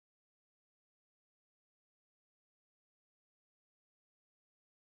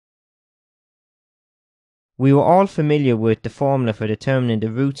We were all familiar with the formula for determining the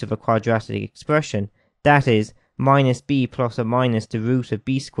roots of a quadratic expression, that is, minus b plus or minus the root of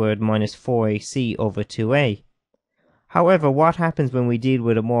b squared minus 4ac over 2a. However, what happens when we deal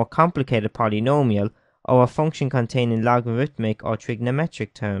with a more complicated polynomial or a function containing logarithmic or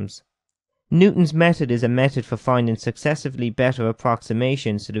trigonometric terms? Newton's method is a method for finding successively better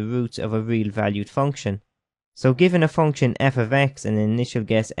approximations to the roots of a real valued function. So given a function f of x and an initial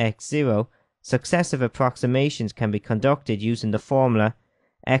guess x0, successive approximations can be conducted using the formula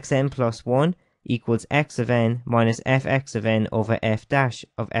xn plus 1 equals x of n minus fx of n over f dash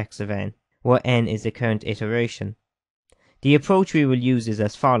of x of n, where n is the current iteration. The approach we will use is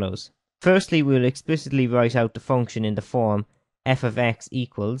as follows. Firstly, we will explicitly write out the function in the form f of x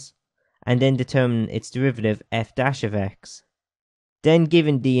equals, and then determine its derivative f dash of x. Then,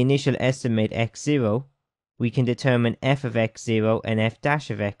 given the initial estimate x0, we can determine f of x0 and f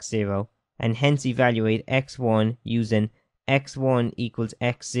dash of x0, and hence evaluate x1 using x1 equals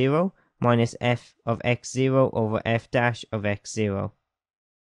x0 minus f of x0 over f dash of x0.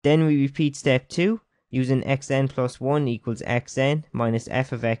 Then we repeat step 2, using xn plus 1 equals xn minus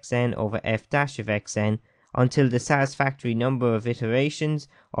f of xn over f dash of xn, until the satisfactory number of iterations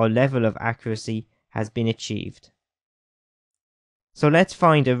or level of accuracy has been achieved. So let's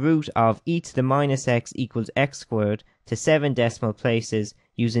find a root of e to the minus x equals x squared to 7 decimal places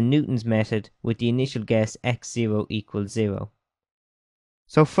using Newton's method with the initial guess x0 equals 0.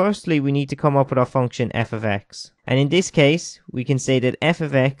 So firstly, we need to come up with our function f of x. And in this case, we can say that f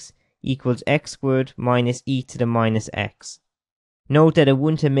of x equals x squared minus e to the minus x. Note that it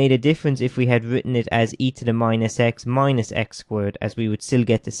wouldn't have made a difference if we had written it as e to the minus x squared, as we would still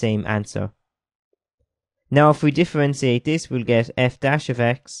get the same answer. Now if we differentiate this, we'll get f dash of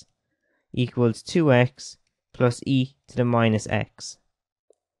x equals 2x plus e to the minus x.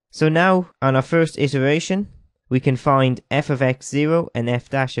 So now, on our first iteration, we can find f of x0 and f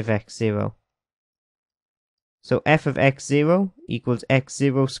dash of x0. So f of x0 equals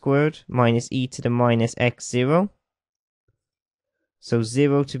x0 squared minus e to the minus x0. So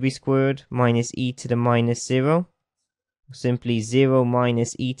 0 to be squared minus e to the minus 0. Simply 0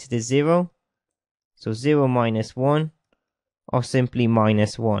 minus e to the 0. So 0 minus 1, or simply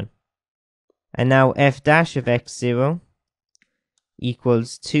minus 1. And now f dash of x0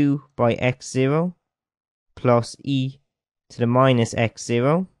 equals 2 by x0 plus e to the minus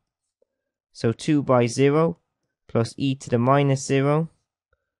x0. So 2 by 0 plus e to the minus 0.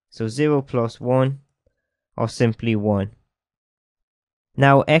 So 0 plus 1, or simply 1.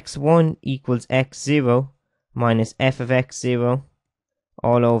 Now x1 equals x0 minus f of x0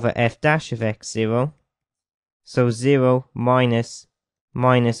 all over f dash of x0. So 0 minus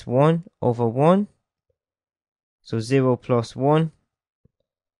minus 1 over 1. So 0 plus 1,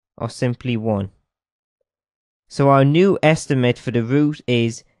 or simply 1. So our new estimate for the root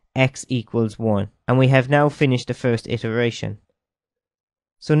is x equals 1. And we have now finished the first iteration.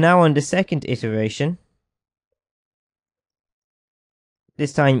 So now on the second iteration,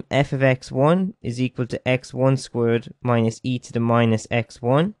 this time f of x1 is equal to x1 squared minus e to the minus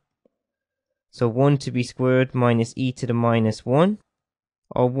x1. So 1 to be squared minus e to the minus 1,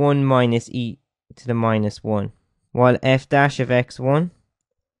 or 1 minus e to the minus 1. While f dash of x1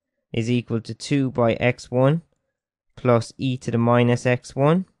 is equal to 2 by x1 plus e to the minus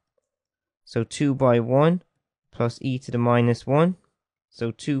x1. So 2 by 1 plus e to the minus 1.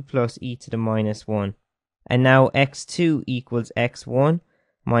 So 2 plus e to the minus 1. And now x2 equals x1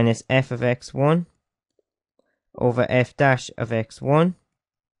 minus f of x1 over f dash of x1.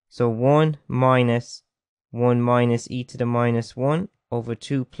 So 1 minus e to the minus 1 over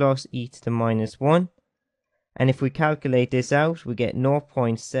 2 plus e to the minus 1. And if we calculate this out, we get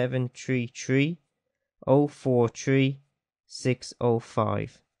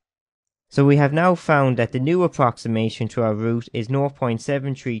 0.733043605. So we have now found that the new approximation to our root is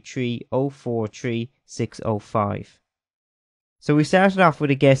 0.733043605. So we started off with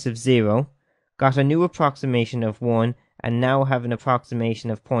a guess of 0, got a new approximation of 1, and now have an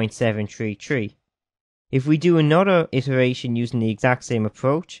approximation of 0.733. If we do another iteration using the exact same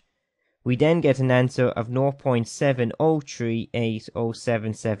approach, we then get an answer of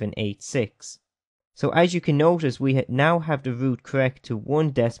 0.703807786. So as you can notice, we now have the root correct to one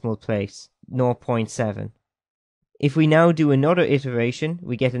decimal place, 0.7. If we now do another iteration,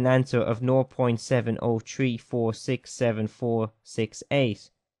 we get an answer of 0.703467468.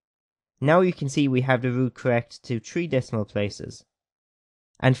 Now you can see we have the root correct to 3 decimal places.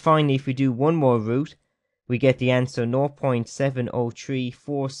 And finally, if we do one more root, we get the answer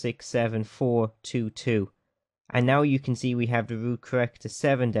 0.703467422. And now you can see we have the root correct to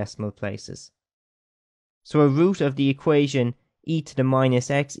 7 decimal places. So a root of the equation e to the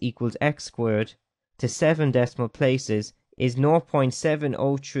minus x equals x squared to 7 decimal places is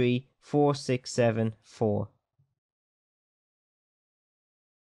 0.703467.4.